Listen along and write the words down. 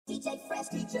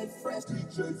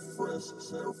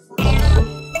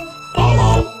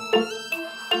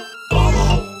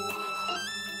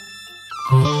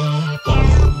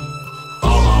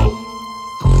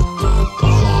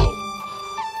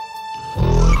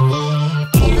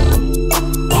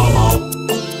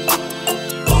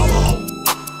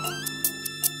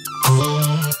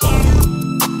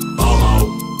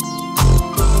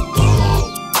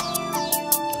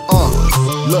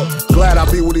Look, glad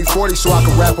I be with E-40 so I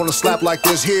can rap on a slap like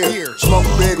this here. Smoke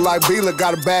big like Beela,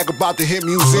 got a bag about to hit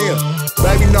museum.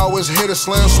 Baby know it's Hitta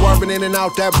Slim, swerving in and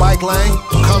out that bike lane.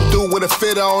 Come through with a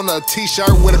fit on, a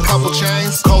t-shirt with a couple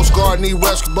chains. Coast Guard need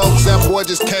rescue boats, that boy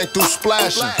just came through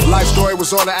splashing. Life Story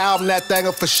was on the album, that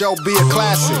thing'll for sure be a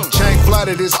classic. Chain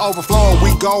flooded, it's overflowing,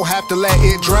 we gon' have to let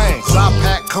it drain. Side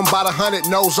pack, come by the 100,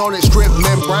 nose on it, strip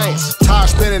membranes. Tire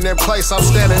spinning in place, I'm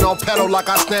standing on pedal like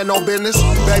I stand on business.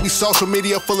 Baby, social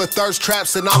media full of thirst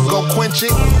traps and I'm gon' quench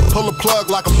it. Pull a plug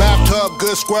like a bathtub,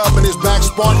 good scrub and his back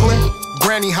sparkling.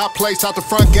 Granny hot plates out the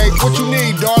front gate, what you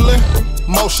need, darling?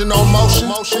 Motion on motion,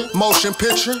 motion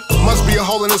picture. Must be a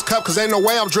hole in this cup cause ain't no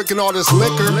way I'm drinking all this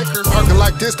liquor. Perking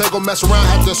like this, they gon' mess around,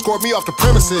 have to escort me off the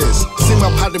premises. See my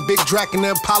partner Big Drac and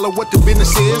Impala, what the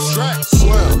business is?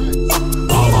 Slim.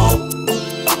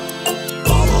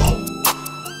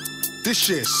 This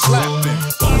shit slapping.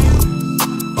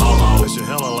 This shit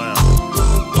hella loud.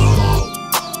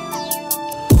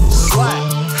 Slap.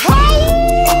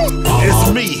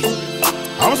 It's me.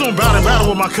 I was on Battle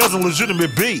with my cousin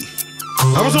Legitimate B.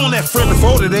 I was on that Friend of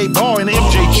 48 Ball and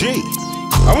MJG.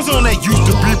 I was on that Used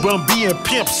to Be Bum B and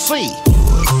Pimp C.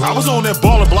 I was on that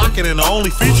Baller Blocking and the only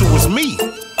feature was me.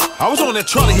 I was on that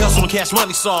Charlie Hustle and Cash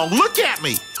Money song, Look At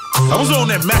Me. I was on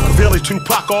that Machiavelli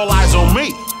Tupac, All Eyes on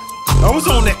Me. I was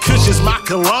on that Cushion's My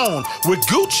Cologne with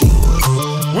Gucci.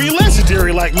 When you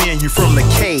legendary like me and you from the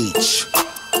cage,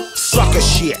 sucker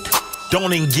shit,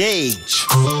 don't engage.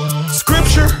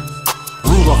 Scripture,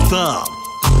 rule of thumb,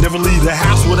 never leave the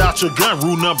house without your gun,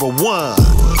 rule number 1.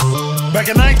 Back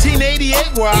in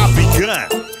 1988 where I begun,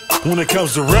 when it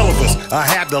comes to relevance, I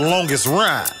had the longest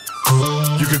run.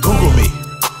 You can Google me,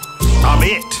 I'm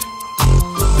it.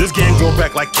 This game go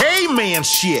back like caveman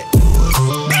shit,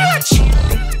 bitch!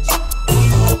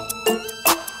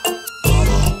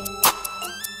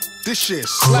 This shit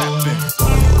slapping.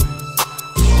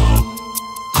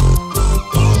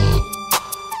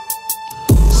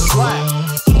 Slap.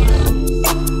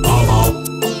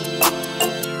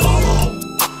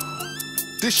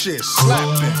 This shit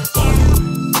slapping.